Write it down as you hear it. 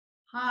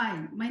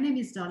Hi, my name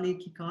is Dolly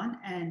Kikon,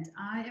 and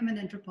I am an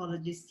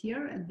anthropologist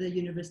here at the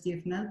University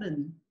of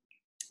Melbourne.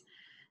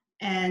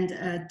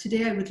 And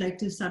today I would like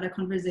to start a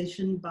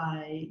conversation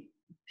by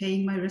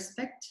paying my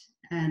respect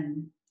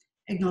and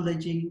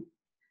acknowledging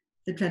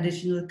the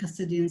traditional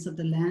custodians of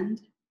the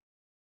land,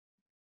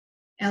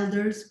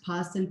 elders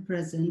past and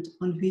present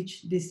on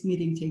which this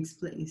meeting takes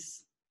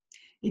place.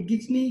 It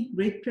gives me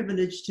great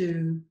privilege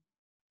to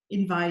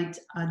invite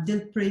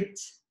Dilpreet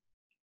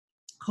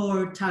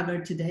Kaur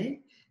Taggar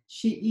today.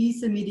 She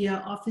is a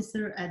media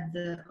officer at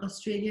the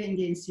Australia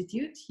India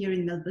Institute here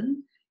in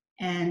Melbourne.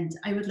 And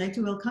I would like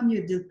to welcome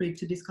you, Dilpreet,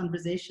 to this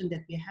conversation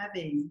that we're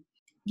having.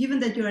 Given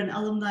that you're an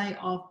alumni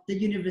of the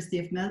University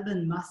of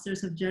Melbourne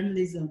Masters of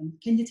Journalism,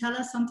 can you tell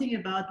us something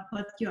about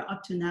what you're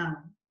up to now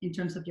in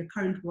terms of your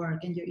current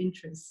work and your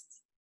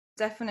interests?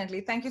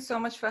 Definitely. Thank you so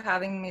much for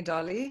having me,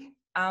 Dolly.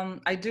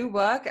 I do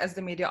work as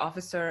the media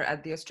officer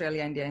at the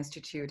Australia India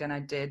Institute, and I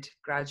did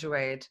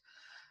graduate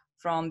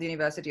from the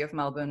University of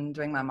Melbourne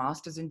doing my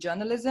master's in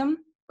journalism,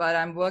 but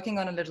I'm working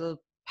on a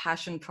little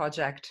passion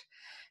project,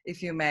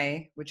 if you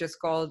may, which is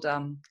called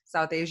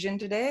South Asian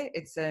Today.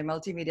 It's a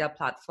multimedia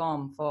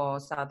platform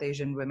for South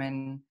Asian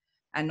women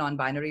and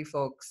non-binary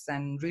folks,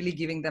 and really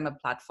giving them a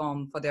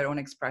platform for their own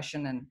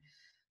expression and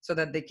so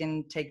that they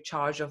can take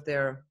charge of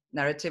their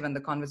narrative and the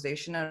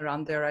conversation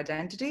around their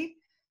identity.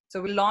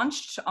 So we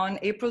launched on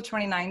April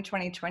 29,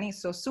 2020.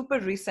 So super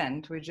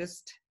recent. We're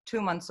just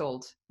 2 months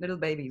old, little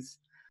babies.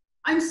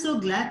 I'm so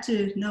glad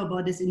to know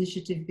about this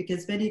initiative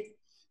because when it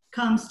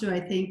comes to, I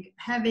think,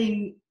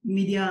 having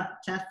media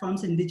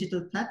platforms and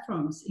digital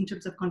platforms in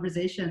terms of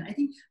conversation, I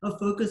think a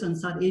focus on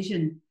South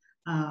Asian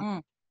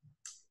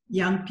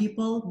young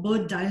people,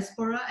 both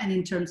diaspora and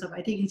in terms of,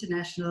 I think,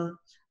 international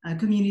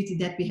community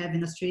that we have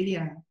in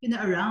Australia,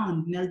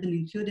 around Melbourne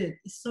included,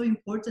 is so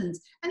important.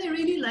 And I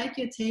really like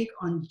your take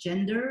on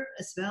gender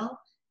as well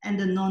and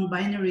the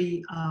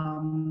non-binary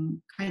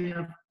kind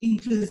of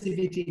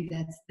inclusivity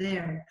that's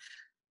there.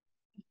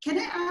 Can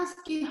I ask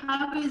you,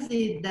 how is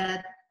it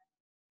that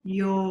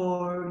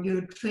your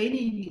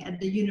training at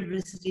the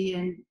university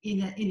and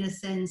in a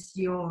sense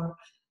your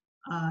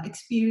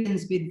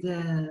experience with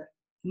the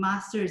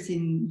masters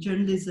in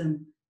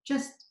journalism,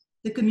 just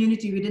the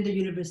community within the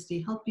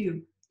university, help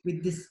you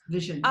with this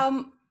vision?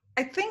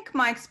 I think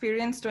my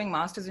experience doing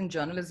masters in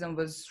journalism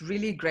was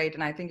really great,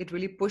 and I think it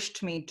really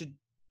pushed me to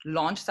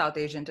launch South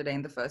Asian Today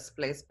in the first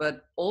place.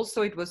 But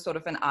also it was sort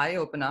of an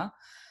eye-opener.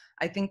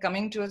 I think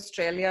coming to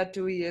Australia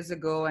 2 years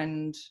ago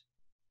and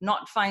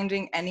not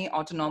finding any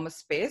autonomous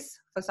space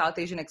for South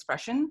Asian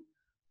expression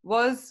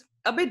was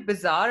a bit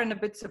bizarre and a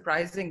bit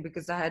surprising,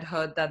 because I had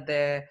heard that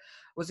there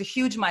was a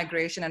huge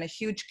migration and a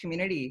huge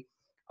community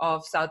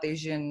of South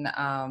Asian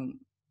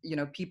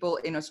people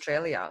in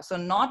Australia. So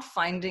not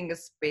finding a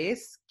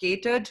space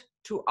catered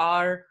to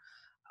our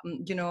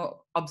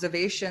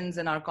observations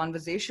and our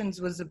conversations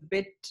was a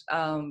bit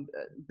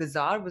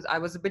bizarre. I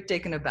was a bit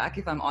taken aback,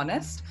 if I'm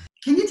honest.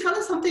 Can you tell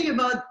us something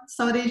about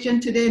South Asian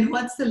Today and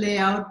what's the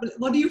layout?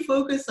 What do you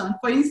focus on?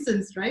 For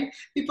instance, right?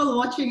 People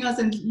watching us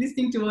and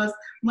listening to us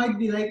might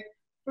be like,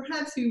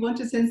 perhaps we want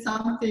to send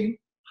something.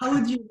 How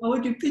would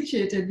you pitch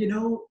it?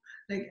 And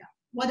like,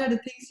 what are the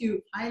things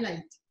you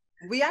highlight?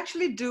 We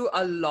actually do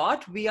a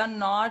lot. We are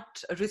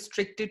not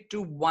restricted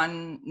to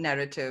one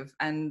narrative.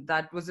 And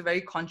that was a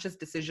very conscious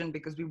decision,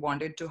 because we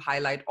wanted to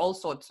highlight all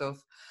sorts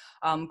of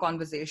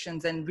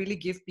conversations and really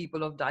give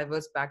people of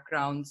diverse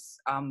backgrounds,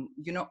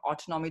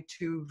 autonomy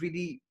to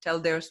really tell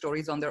their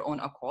stories on their own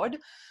accord.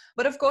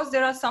 But of course,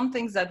 there are some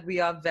things that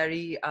we are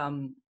very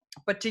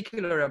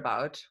particular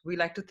about. We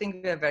like to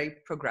think we are very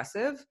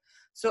progressive.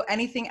 So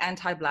anything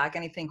anti-Black,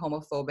 anything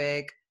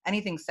homophobic,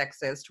 anything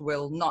sexist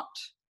will not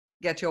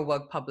get your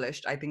work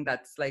published. I think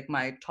that's like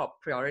my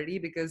top priority,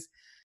 because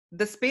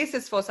the space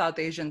is for South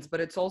Asians,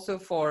 but it's also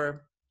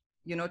for,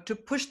 to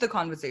push the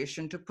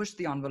conversation, to push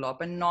the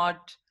envelope, and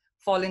not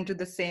fall into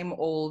the same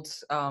old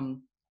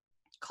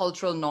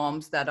cultural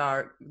norms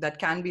that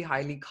can be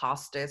highly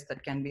casteist,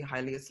 that can be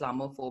highly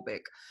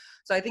Islamophobic.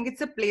 So I think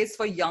it's a place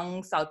for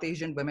young South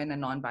Asian women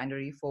and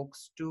non-binary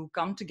folks to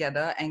come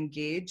together,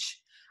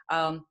 engage,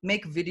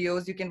 make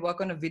videos. You can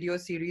work on a video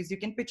series, you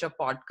can pitch a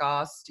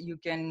podcast, you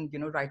can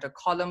write a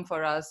column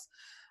for us.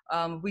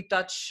 We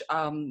touch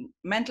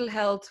mental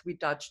health, we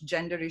touch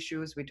gender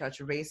issues, we touch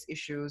race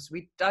issues,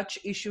 we touch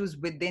issues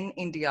within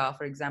India,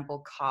 for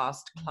example,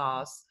 caste,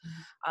 class,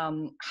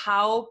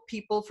 how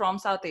people from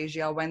South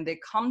Asia, when they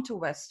come to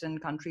Western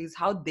countries,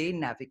 how they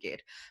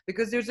navigate.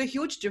 Because there's a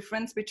huge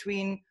difference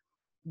between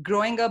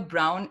growing up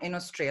brown in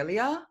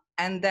Australia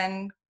and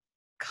then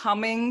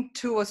coming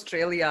to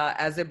Australia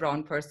as a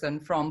brown person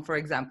from, for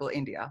example,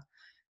 India,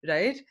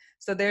 right?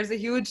 So there's a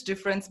huge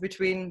difference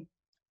between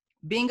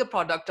being a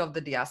product of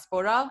the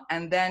diaspora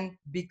and then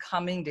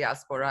becoming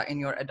diaspora in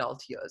your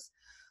adult years.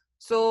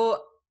 So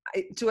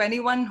to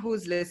anyone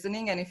who's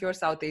listening, and if you're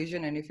South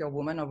Asian and if you're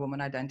woman or woman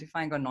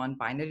identifying or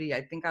non-binary,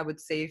 I think I would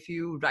say if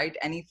you write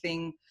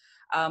anything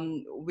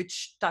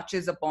which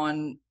touches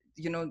upon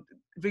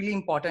really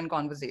important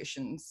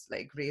conversations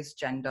like race,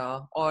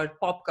 gender, or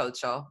pop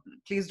culture.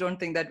 Please don't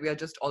think that we are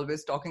just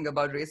always talking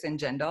about race and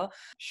gender.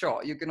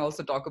 Sure, you can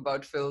also talk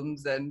about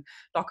films and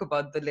talk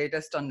about the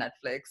latest on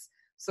Netflix.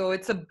 So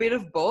it's a bit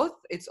of both.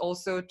 It's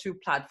also to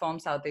platform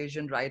South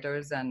Asian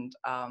writers and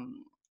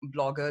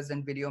bloggers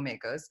and video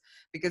makers,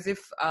 because if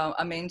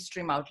a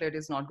mainstream outlet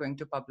is not going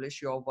to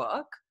publish your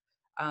work,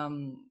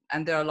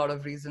 and there are a lot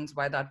of reasons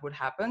why that would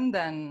happen,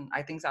 then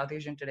I think South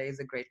Asian Today is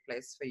a great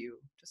place for you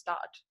to start.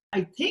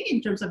 I think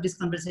in terms of this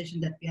conversation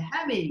that we're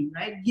having,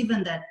 right,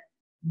 given that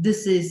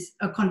this is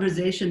a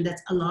conversation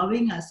that's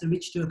allowing us to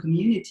reach to a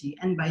community,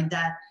 and by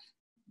that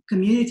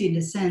community in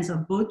the sense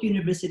of both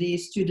university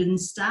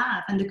students,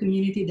 staff, and the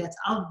community that's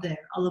out there,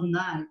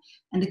 alumni,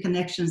 and the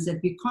connections that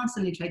we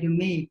constantly try to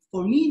make.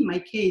 For me, in my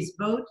case,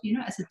 both,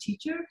 as a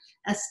teacher,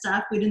 as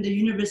staff within the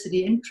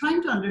university, and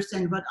trying to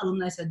understand what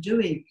alumni are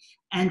doing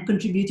and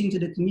contributing to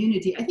the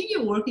community. I think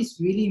your work is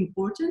really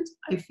important,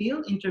 I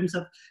feel, in terms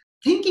of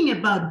thinking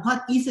about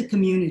what is a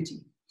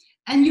community.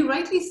 And you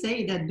rightly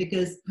say that,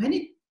 because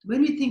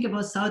when we think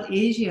about South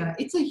Asia,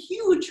 it's a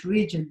huge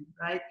region,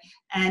 right?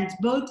 And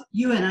both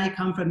you and I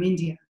come from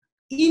India.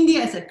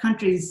 India as a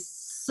country is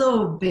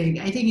so big.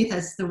 I think it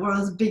has the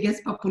world's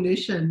biggest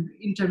population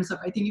in terms of,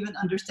 I think, even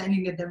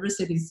understanding the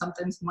diversity is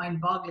sometimes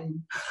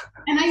mind-boggling.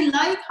 And I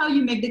like how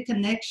you make the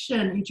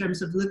connection in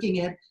terms of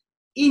looking at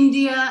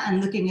India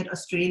and looking at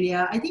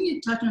Australia. I think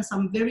you touched on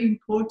some very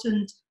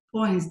important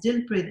points,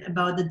 Dilpreet,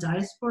 about the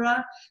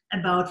diaspora,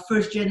 about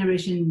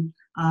first-generation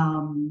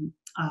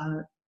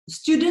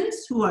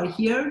students who are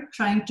here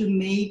trying to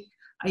make,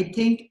 I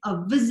think,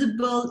 a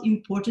visible,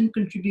 important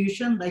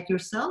contribution like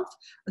yourself,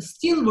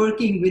 still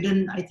working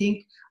within, I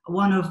think,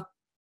 one of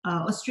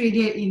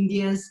Australia,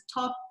 India's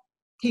top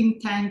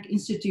think tank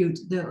institute,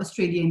 the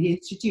Australia India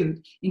Institute,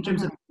 in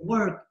terms of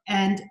work.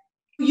 And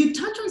you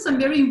touch on some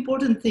very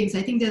important things,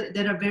 I think,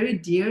 that are very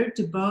dear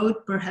to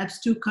both,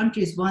 perhaps, two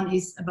countries. One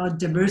is about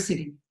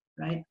diversity,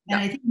 right? Yeah.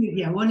 And I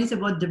think, one is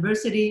about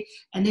diversity,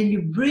 and then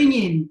you bring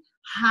in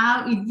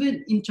how,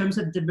 even in terms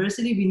of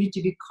diversity, we need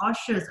to be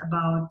cautious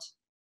about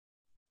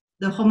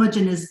the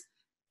homogeneous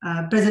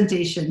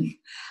presentation.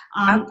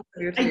 I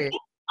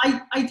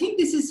think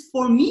this is,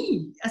 for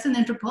me, as an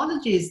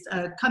anthropologist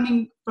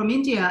coming from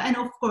India, and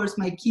of course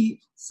my key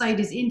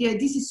site is India,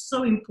 this is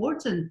so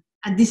important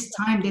at this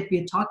time that we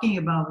are talking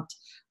about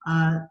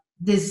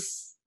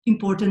these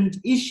important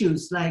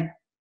issues like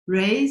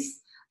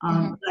race,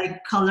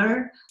 like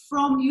color.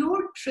 From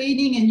your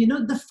training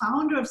and, the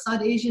founder of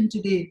South Asian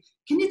Today,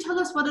 can you tell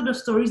us what are the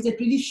stories that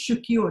really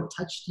shook you or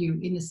touched you,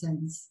 in a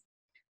sense?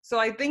 So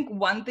I think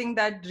one thing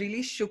that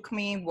really shook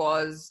me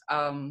was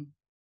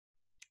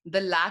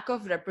the lack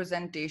of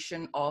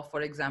representation of,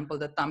 for example,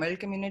 the Tamil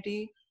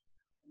community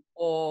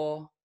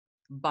or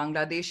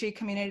Bangladeshi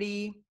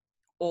community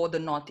or the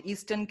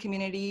Northeastern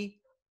community.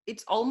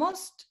 It's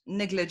almost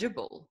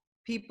negligible.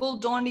 People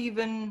don't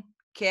even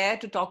care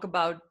to talk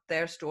about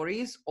their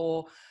stories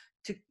or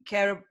to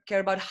care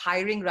about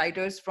hiring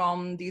writers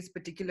from these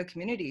particular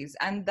communities.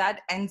 And that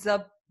ends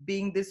up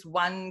being this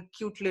one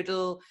cute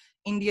little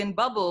Indian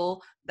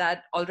bubble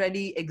that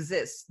already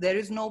exists. There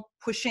is no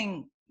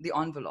pushing the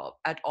envelope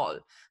at all.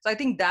 So I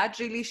think that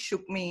really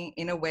shook me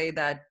in a way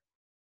that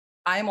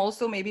I'm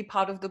also maybe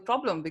part of the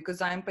problem,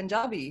 because I'm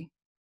Punjabi.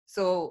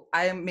 So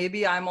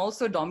I'm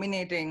also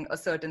dominating a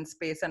certain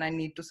space, and I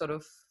need to sort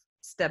of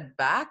step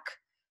back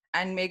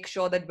and make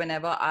sure that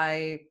whenever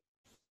I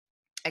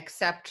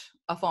accept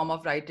a form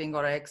of writing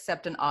or I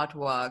accept an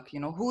artwork,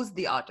 who's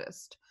the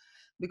artist?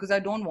 Because I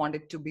don't want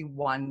it to be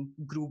one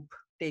group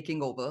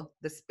taking over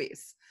the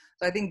space.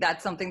 So I think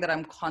that's something that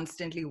I'm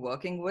constantly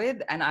working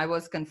with. And I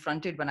was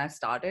confronted when I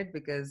started,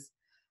 because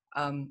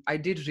I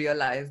did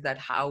realize that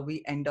how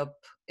we end up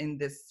in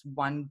this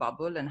one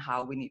bubble and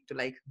how we need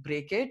to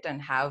break it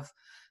and have,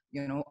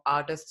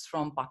 artists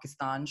from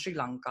Pakistan, Sri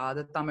Lanka,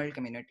 the Tamil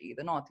community,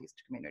 the Northeast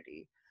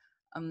community.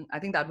 I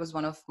think that was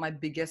one of my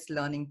biggest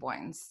learning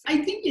points. I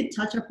think you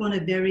touch upon a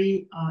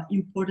very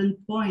important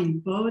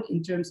point, both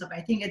in terms of,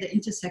 I think, at the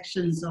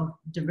intersections of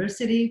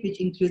diversity, which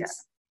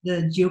includes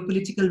the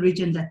geopolitical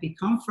region that we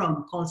come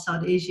from, called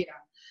South Asia.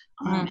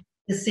 At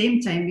the same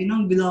time,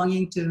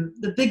 belonging to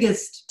the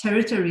biggest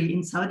territory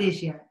in South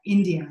Asia,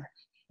 India.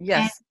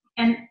 Yes.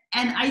 And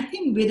I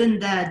think within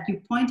that,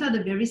 you point out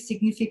a very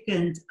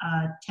significant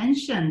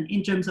tension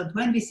in terms of,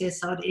 when we say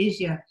South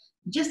Asia,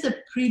 just the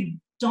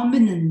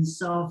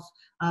predominance of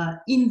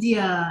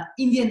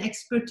Indian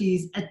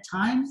expertise at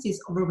times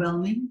is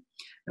overwhelming,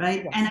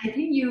 right? Yes. And I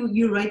think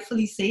you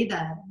rightfully say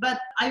that. But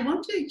I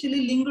want to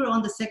actually linger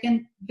on the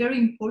second very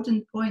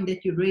important point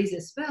that you raised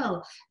as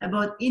well,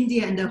 about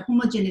India and the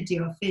homogeneity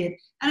of it.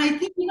 And I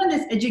think even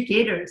as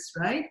educators,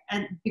 right?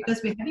 And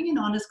because we're having an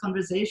honest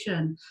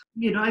conversation,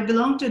 I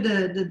belong to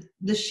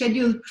the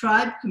scheduled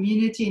tribe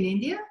community in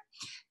India,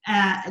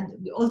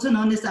 also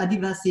known as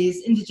Adivasis,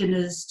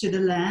 indigenous to the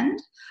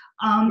land.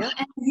 Yeah.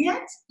 And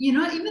yet,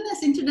 even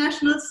as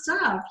international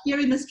staff here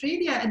in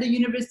Australia at the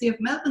University of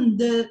Melbourne,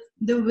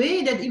 the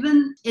way that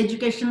even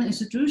educational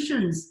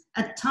institutions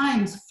at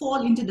times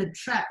fall into the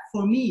trap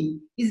for me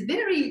is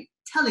very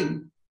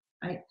telling,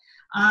 right?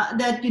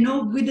 That,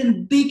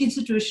 within big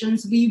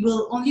institutions, we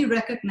will only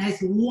recognize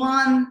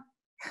one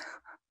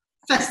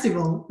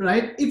festival,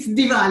 right? It's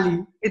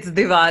Diwali. It's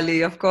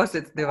Diwali, of course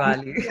it's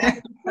Diwali.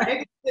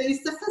 Right?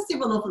 It's the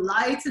festival of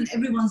lights, and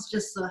everyone's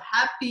just so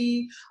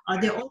happy.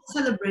 They're all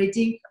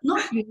celebrating,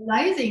 not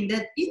realizing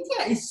that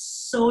India is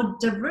so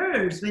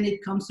diverse when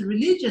it comes to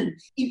religion.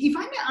 If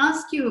I may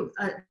ask you,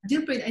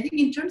 Dilpreet, I think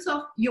in terms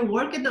of your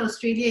work at the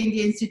Australia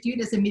India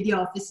Institute as a media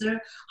officer,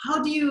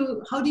 how do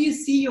you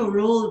see your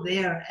role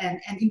there?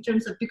 And in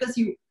terms of, because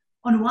you,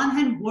 on one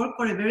hand, work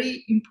for a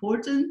very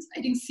important,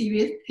 I think,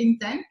 serious think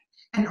tank,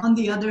 and on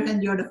the other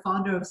hand, you're the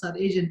founder of South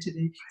Asian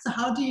Today. So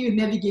how do you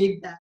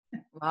navigate that?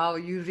 Wow,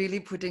 you're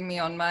really putting me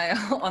on my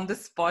on the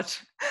spot,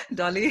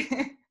 Dolly.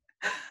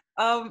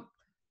 um,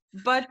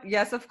 but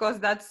yes, of course,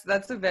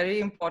 that's a very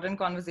important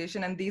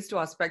conversation, and these two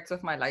aspects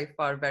of my life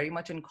are very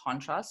much in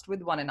contrast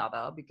with one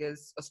another,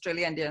 because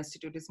Australia India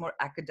Institute is more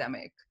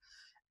academic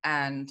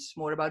and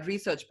more about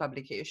research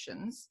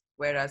publications,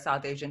 whereas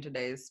South Asian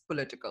Today is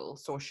political,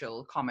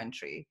 social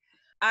commentary.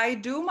 I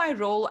do my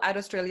role at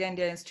Australia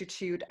India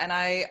Institute, and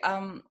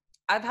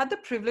I've had the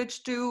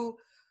privilege to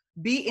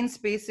be in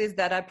spaces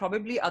that I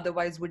probably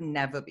otherwise would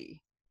never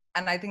be.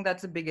 And I think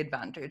that's a big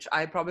advantage.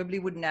 I probably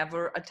would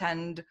never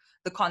attend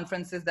the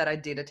conferences that I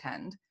did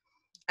attend.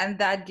 And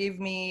that gave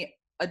me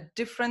a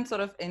different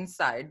sort of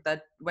insight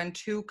that when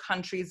two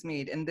countries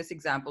meet, in this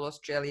example,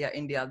 Australia,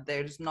 India,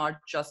 there's not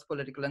just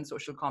political and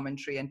social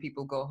commentary and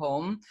people go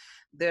home.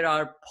 There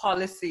are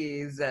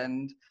policies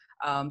and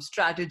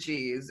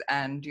strategies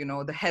and,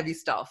 the heavy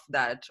stuff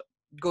that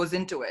goes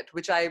into it,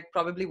 which I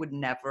probably would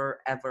never,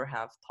 ever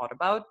have thought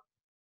about.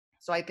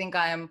 So I think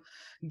I am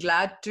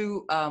glad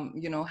to,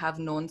 have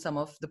known some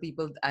of the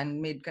people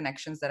and made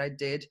connections that I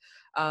did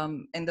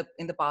in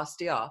the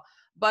past year.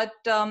 But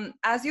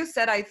as you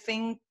said, I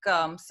think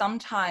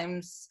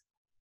sometimes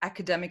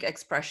academic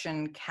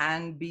expression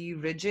can be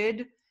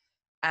rigid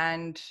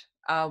and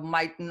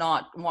might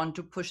not want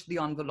to push the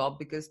envelope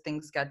because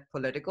things get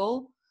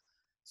political.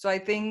 So I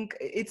think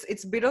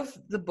it's a bit of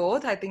the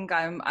both. I think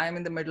I'm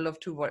in the middle of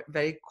two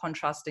very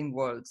contrasting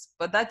worlds,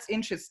 but that's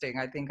interesting.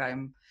 I think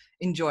I'm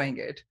enjoying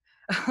it.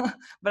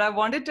 But I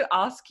wanted to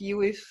ask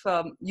you if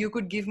you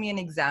could give me an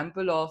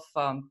example of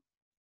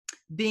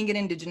being an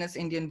Indigenous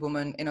Indian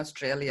woman in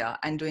Australia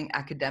and doing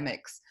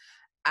academics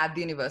at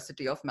the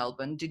University of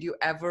Melbourne. Did you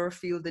ever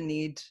feel the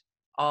need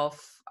of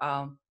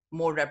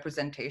more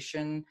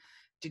representation?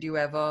 Did you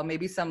ever,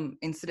 maybe some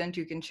incident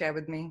you can share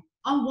with me?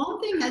 One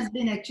thing has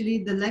been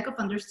actually the lack of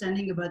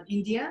understanding about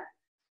India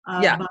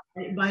Yeah.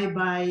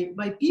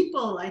 by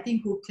people, I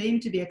think, who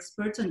claim to be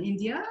experts on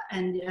India,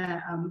 and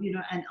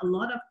and a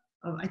lot of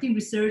I think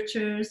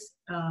researchers,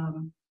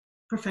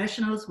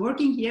 professionals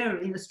working here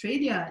in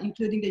Australia,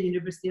 including the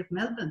University of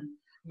Melbourne.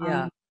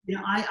 Yeah.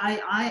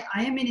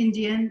 I am an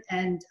Indian,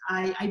 and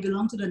I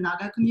belong to the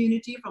Naga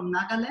community from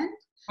Nagaland.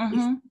 It's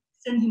Mm-hmm.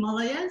 Eastern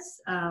Himalayas,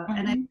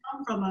 and I Mm-hmm.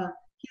 come from a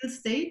hill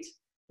state,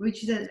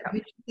 which is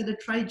at the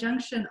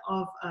tri-junction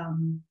of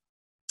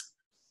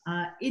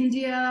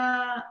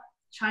India,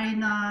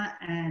 China,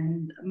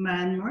 and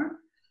Myanmar.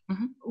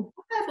 Mm-hmm.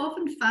 What I've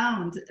often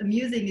found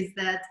amusing is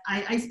that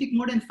I speak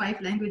more than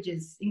 5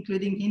 languages,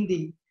 including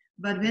Hindi.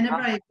 But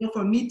whenever I go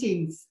for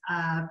meetings,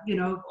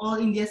 all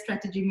India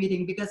strategy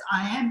meeting, because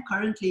I am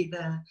currently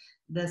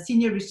the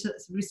senior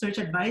research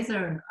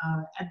advisor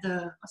at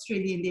the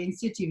Australia India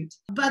Institute.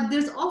 But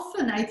there's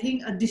often, I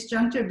think, a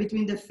disjuncture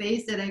between the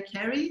face that I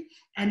carry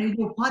and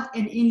what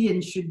an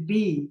Indian should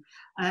be.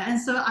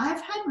 And so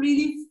I've had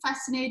really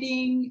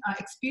fascinating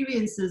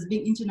experiences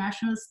being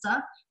international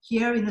staff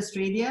here in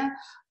Australia.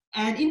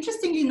 And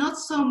interestingly, not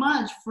so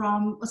much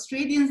from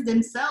Australians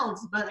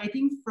themselves, but I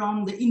think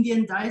from the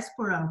Indian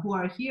diaspora who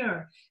are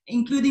here,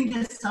 including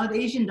the South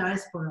Asian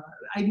diaspora.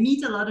 I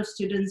meet a lot of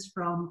students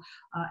from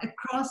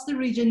across the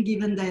region,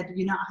 given that,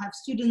 I have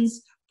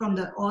students from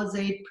the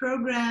AUSAID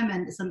program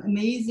and some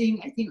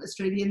amazing, I think,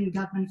 Australian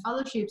government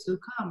fellowships who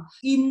come.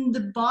 In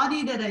the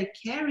body that I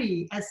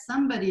carry as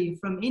somebody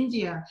from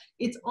India,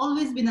 it's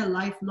always been a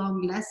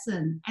lifelong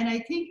lesson. And I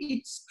think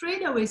it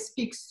straight away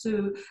speaks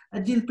to,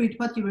 Dilpreet,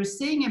 what you were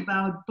saying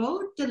about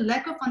both the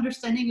lack of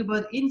understanding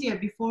about India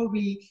before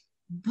we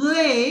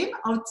blame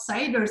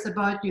outsiders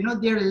about,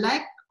 their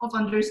lack of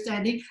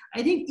understanding.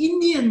 I think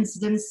Indians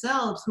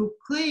themselves who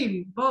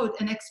claim both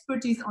an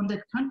expertise on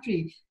that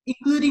country,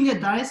 including the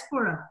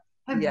diaspora,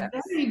 have Yes.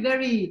 very,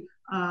 very,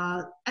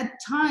 at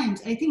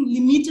times, I think,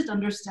 limited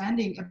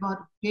understanding about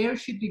where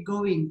should we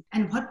going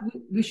and what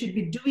we should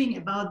be doing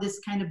about this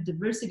kind of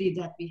diversity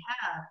that we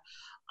have.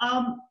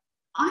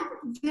 I'm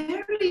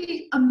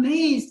very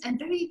amazed and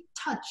very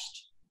touched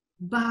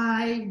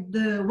by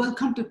the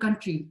welcome to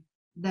country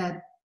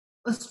that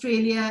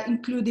Australia,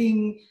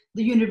 including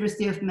the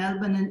University of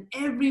Melbourne and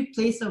every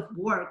place of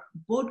work,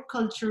 both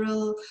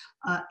cultural,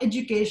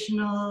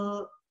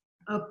 educational,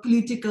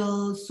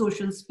 political,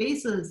 social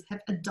spaces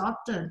have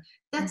adopted.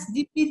 That's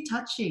deeply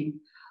touching.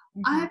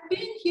 I've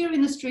been here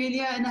in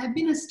Australia and I've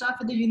been a staff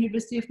at the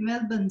University of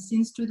Melbourne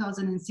since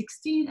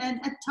 2016.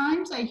 And at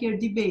times I hear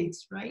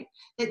debates, right?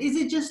 That is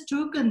it just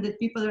token that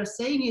people are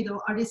saying it,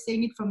 or are they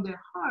saying it from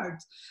their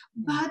hearts?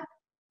 But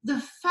the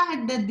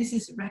fact that this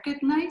is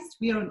recognized,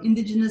 we are on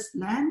Indigenous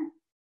land,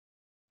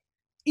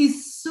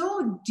 is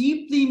so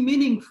deeply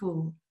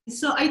meaningful.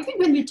 So I think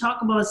when we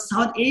talk about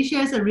South Asia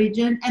as a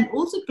region, and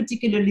also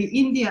particularly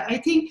India, I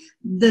think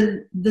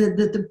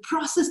the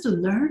process to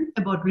learn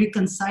about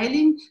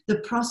reconciling, the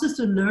process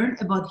to learn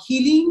about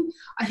healing,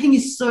 I think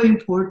is so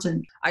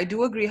important. I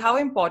do agree how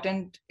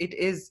important it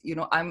is.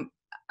 I'm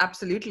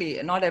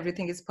absolutely, not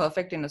everything is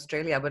perfect in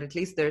Australia, but at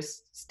least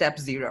there's step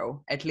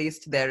zero. At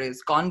least there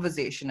is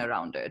conversation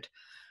around it,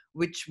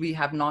 which we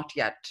have not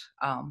yet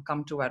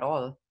come to at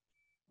all.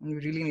 And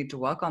we really need to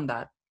work on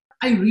that.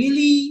 I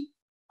really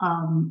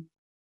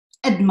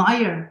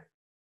admire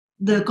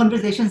the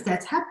conversations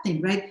that's happening,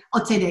 right,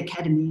 outside the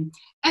academy.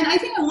 And I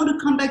think I want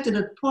to come back to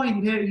the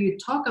point where you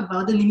talk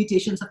about the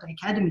limitations of the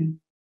academy.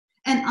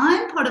 And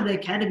I'm part of the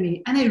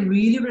academy, and I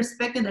really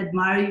respect and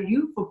admire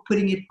you for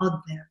putting it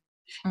out there.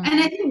 And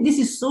I think this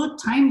is so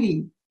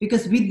timely,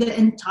 because with the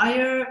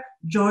entire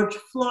George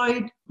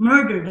Floyd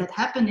murder that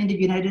happened in the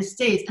United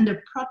States and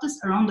the protests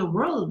around the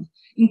world,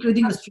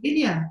 including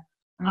Australia,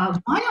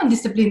 my own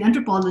discipline,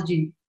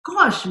 anthropology,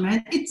 gosh,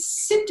 man,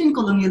 it's sipped in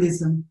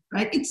colonialism,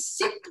 right? It's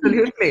sipped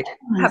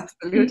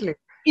absolutely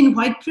in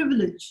white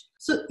privilege.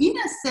 So in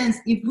a sense,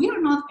 if we are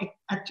not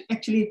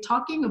actually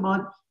talking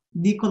about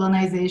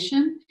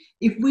decolonization,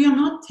 if we are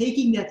not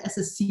taking that as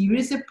a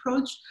serious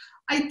approach,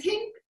 I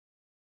think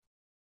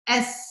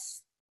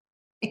as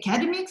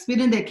academics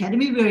within the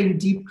academy, we're in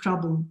deep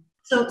trouble.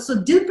 So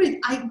Dilpreet,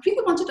 I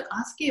really wanted to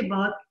ask you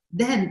about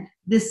then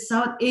this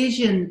South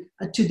Asian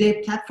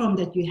Today platform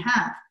that you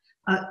have.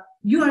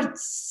 You are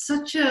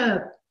such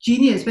a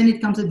genius when it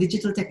comes to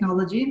digital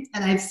technology,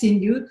 and I've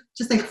seen you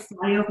just like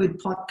fly up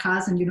with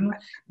podcasts, and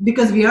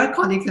because we are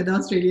colleagues at the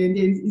Australian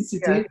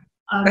Institute.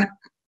 Yeah.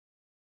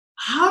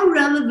 How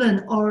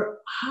relevant or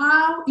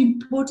how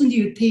important do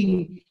you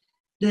think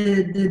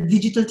the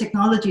digital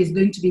technology is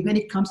going to be when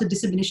it comes to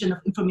dissemination of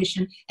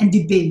information and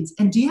debates?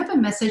 And do you have a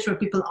message for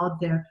people out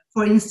there,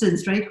 for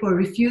instance, right, who are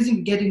refusing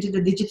to get into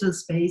the digital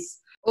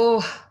space?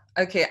 Oh,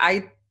 okay.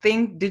 I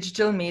think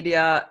digital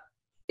media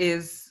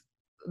is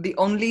the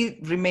only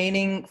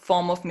remaining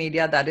form of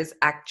media that is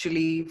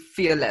actually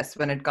fearless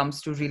when it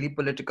comes to really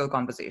political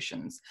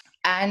conversations.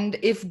 And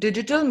if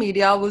digital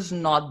media was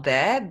not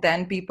there,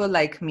 then people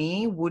like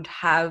me would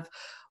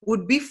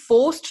be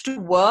forced to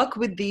work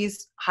with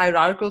these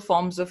hierarchical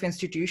forms of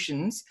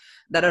institutions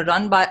that are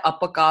run by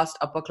upper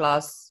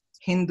class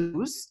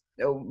Hindus,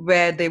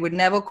 where they would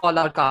never call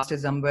out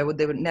casteism, where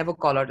they would never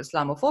call out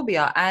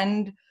Islamophobia.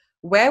 And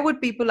where would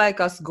people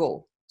like us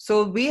go?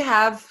 So we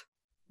have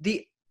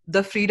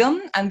the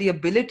freedom and the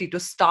ability to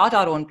start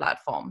our own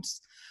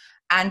platforms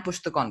and push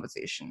the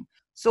conversation.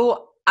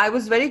 So I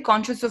was very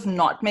conscious of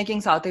not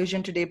making South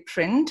Asian Today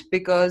print,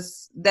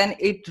 because then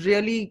it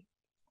really,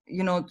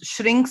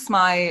 shrinks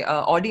my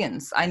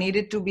audience. I need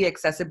it to be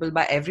accessible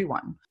by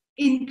everyone.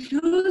 In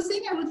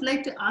closing, I would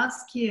like to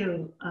ask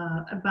you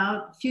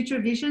about future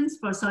visions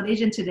for South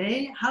Asian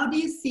Today. How do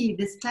you see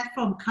this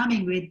platform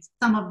coming with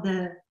some of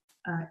the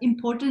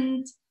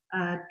important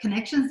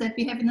connections that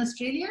we have in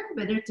Australia,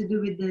 whether to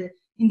do with the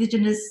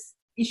Indigenous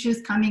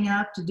issues coming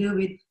up, to do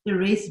with the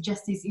race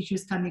justice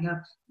issues coming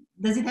up?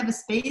 Does it have a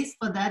space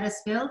for that as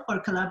well, for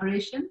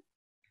collaboration?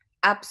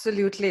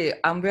 Absolutely.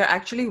 We're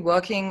actually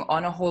working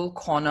on a whole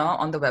corner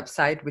on the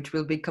website, which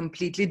will be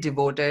completely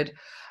devoted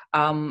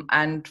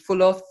and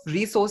full of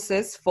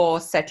resources for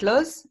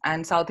settlers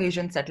and South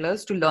Asian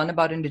settlers to learn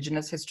about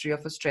Indigenous history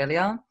of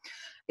Australia.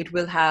 It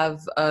will have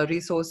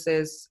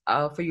resources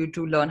for you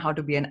to learn how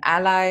to be an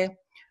ally,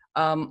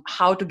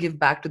 how to give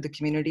back to the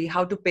community,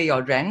 how to pay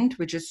your rent,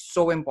 which is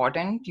so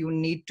important. You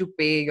need to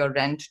pay your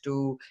rent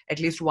to at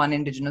least one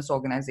Indigenous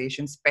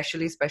organization,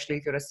 especially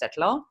if you're a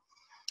settler.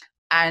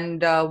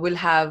 And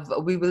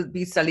we will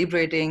be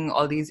celebrating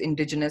all these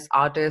Indigenous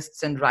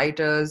artists and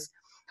writers.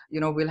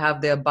 We'll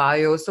have their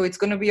bios. So it's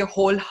going to be a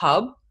whole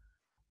hub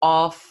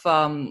of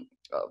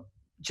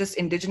just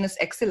Indigenous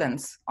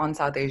excellence on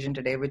South Asian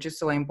Today, which is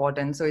so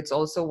important. So it's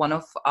also one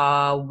of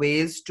our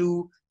ways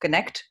to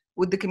connect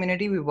with the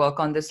community. We work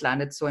on this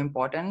land. It's so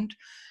important.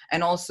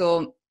 And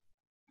also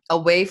a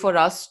way for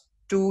us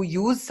to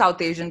use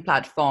South Asian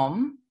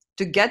platform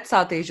to get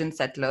South Asian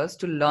settlers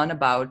to learn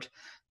about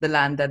the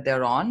land that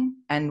they're on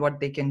and what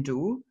they can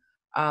do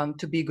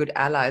to be good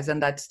allies. And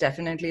that's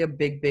definitely a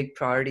big, big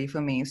priority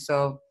for me.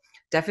 So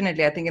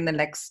definitely, I think in the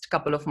next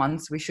couple of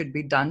months, we should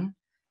be done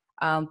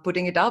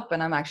putting it up.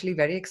 And I'm actually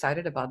very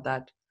excited about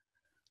that.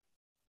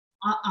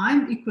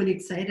 I'm equally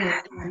excited,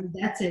 and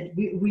that's it.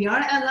 We are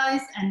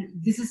allies, and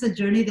this is a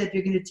journey that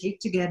we're going to take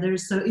together.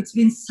 So it's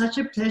been such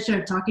a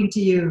pleasure talking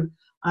to you,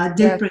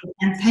 Dilpreet,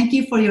 and thank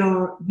you for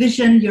your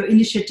vision, your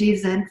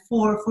initiatives, and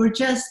for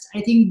just,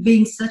 I think,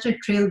 being such a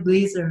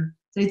trailblazer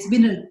So it's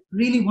been a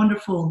really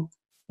wonderful,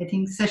 I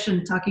think,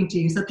 session talking to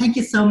you. So thank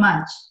you so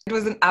much. It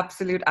was an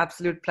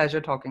absolute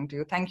pleasure talking to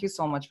you. Thank you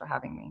so much for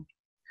having me.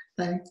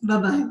 Thanks.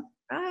 Bye-bye.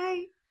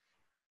 Bye.